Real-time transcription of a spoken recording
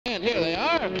right, here they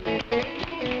are. All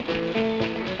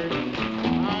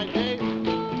right, Dave.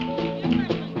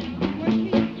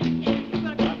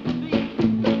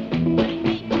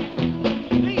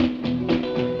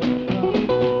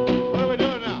 What are we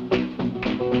doing now?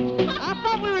 I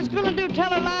thought we was going to do Tell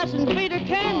Her Lies and Feed Her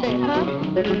Candy, huh?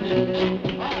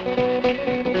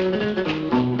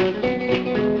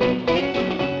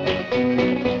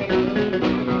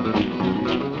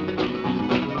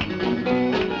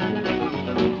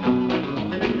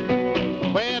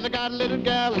 Well, I got a little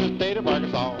gal in the state of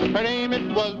Arkansas. Her name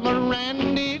it was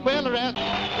Mirandy. Well, the rest.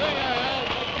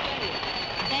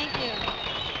 Thank you.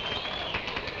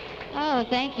 Oh,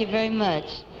 thank you very much.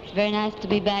 It's very nice to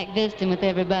be back visiting with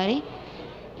everybody.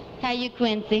 How you,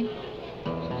 Quincy?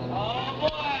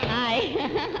 Hi.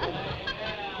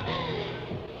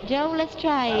 Joe, let's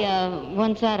try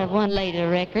one side of One Later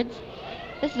Records.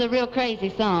 This is a real crazy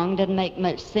song. Doesn't make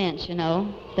much sense, you know.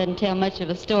 Doesn't tell much of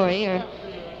a story or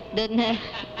doesn't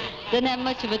have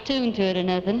much of a tune to it or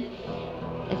nothing.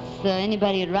 It's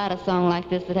anybody who'd write a song like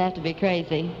this would have to be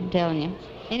crazy, I'm telling you.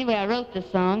 Anyway, I wrote this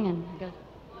song and it goes.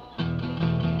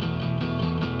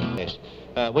 Yes.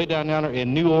 Way down yonder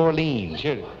in New Orleans.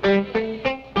 Here.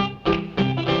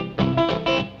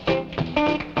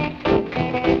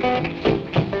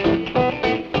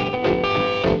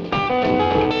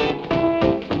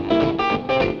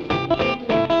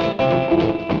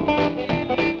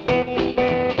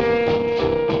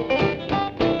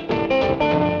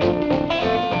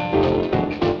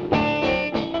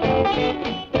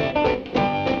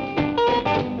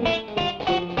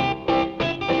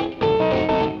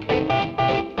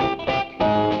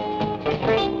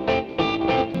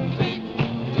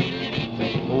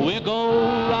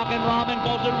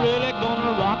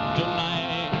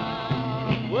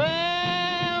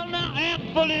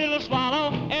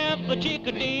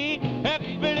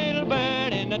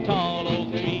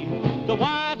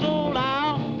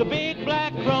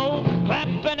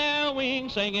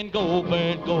 Singing, go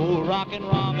bird, go, rockin'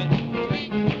 robin.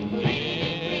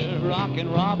 Yeah, rockin'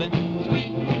 robin.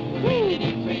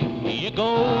 You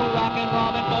go, rockin'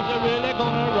 robin, 'cause they're really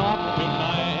gonna rock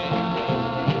tonight.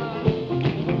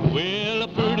 Well, a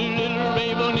pretty little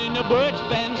raven in the bird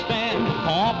span,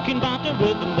 talking about the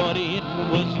rhythm, boy.